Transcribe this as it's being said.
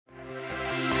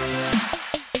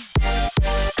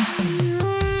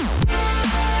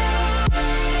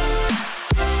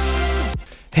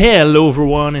Hello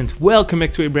everyone and welcome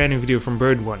back to a brand new video from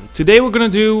Bird1. Today we're gonna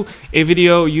do a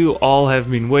video you all have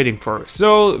been waiting for.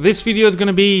 So this video is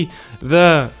gonna be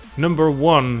the number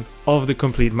one of the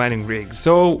complete mining rig.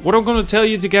 So what I'm gonna tell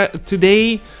you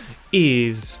today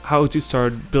is how to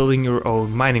start building your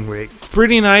own mining rig.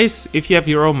 Pretty nice if you have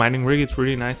your own mining rig. It's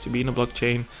really nice to be in a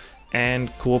blockchain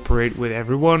and cooperate with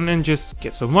everyone and just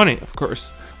get some money, of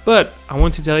course. But I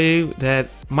want to tell you that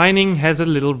mining has a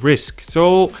little risk.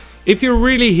 So if you're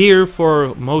really here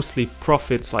for mostly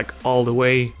profits like all the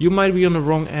way, you might be on the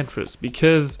wrong address,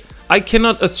 because I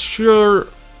cannot assure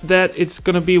that it's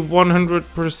gonna be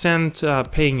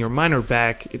 100% paying your miner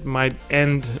back. It might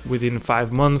end within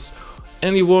 5 months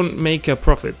and you won't make a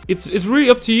profit. It's really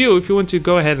up to you if you want to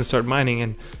go ahead and start mining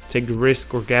and take the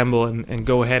risk or gamble and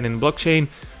go ahead in blockchain.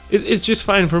 It's just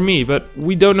fine for me, but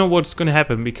we don't know what's going to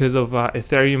happen because of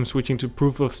Ethereum switching to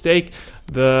proof of stake.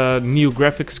 The new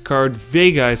graphics card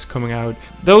Vega is coming out.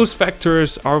 Those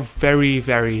factors are very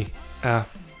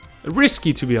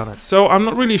risky, to be honest. So I'm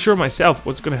not really sure myself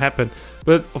what's going to happen.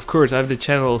 But of course I have the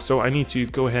channel, so I need to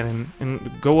go ahead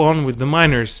and go on with the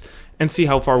miners and see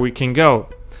how far we can go.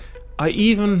 I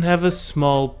even have a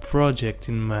small project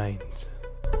in mind.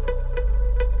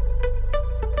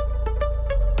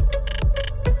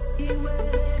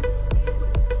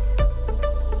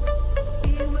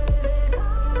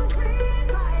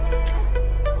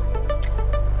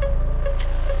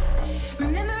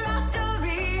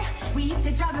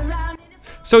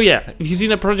 So yeah, if you've seen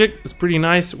that project, it's pretty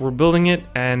nice. We're building it,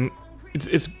 and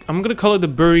it's I'm gonna call it the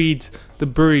buried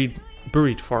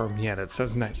farm. Yeah, that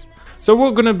sounds nice. So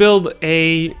we're gonna build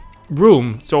a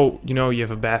room. So you know, you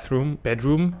have a bathroom,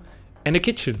 bedroom, and a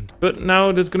kitchen. But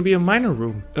now there's gonna be a miner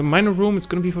room. A miner room is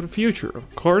gonna be for the future,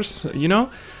 of course. You know,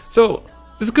 so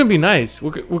this is gonna be nice.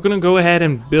 We're gonna go ahead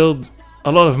and build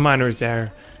a lot of miners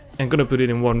there, and gonna put it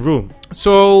in one room.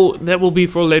 So that will be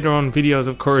for later on videos,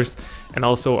 of course. And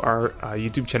also our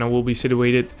YouTube channel will be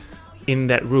situated in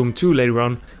that room too later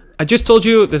on. I just told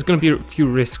you there's going to be a few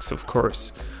risks, of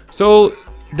course. So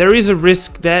there is a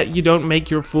risk that you don't make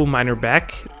your full miner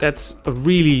back. That's a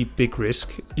really big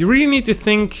risk. You really need to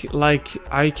think like,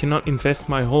 I cannot invest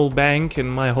my whole bank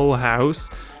and my whole house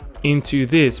into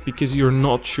this, because you're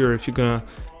not sure if you're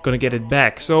gonna get it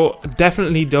back. So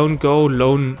definitely don't go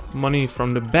loan money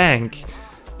from the bank,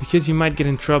 because you might get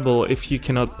in trouble if you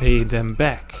cannot pay them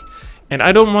back. And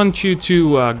I don't want you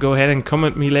to go ahead and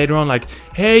comment me later on like,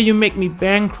 hey, you make me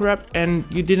bankrupt and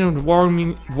you didn't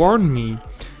warn me.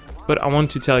 But I want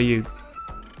to tell you,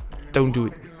 don't do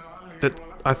it.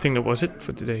 I think that was it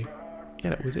for today. Yeah,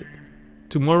 that was it.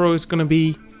 Tomorrow is gonna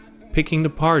be picking the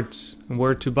parts and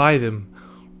where to buy them,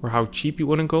 or how cheap you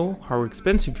want to go, how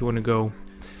expensive you want to go.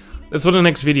 That's for the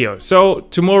next video. So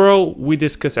tomorrow we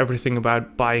discuss everything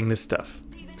about buying this stuff.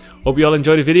 Hope you all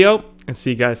enjoyed the video, and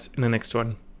see you guys in the next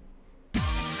one.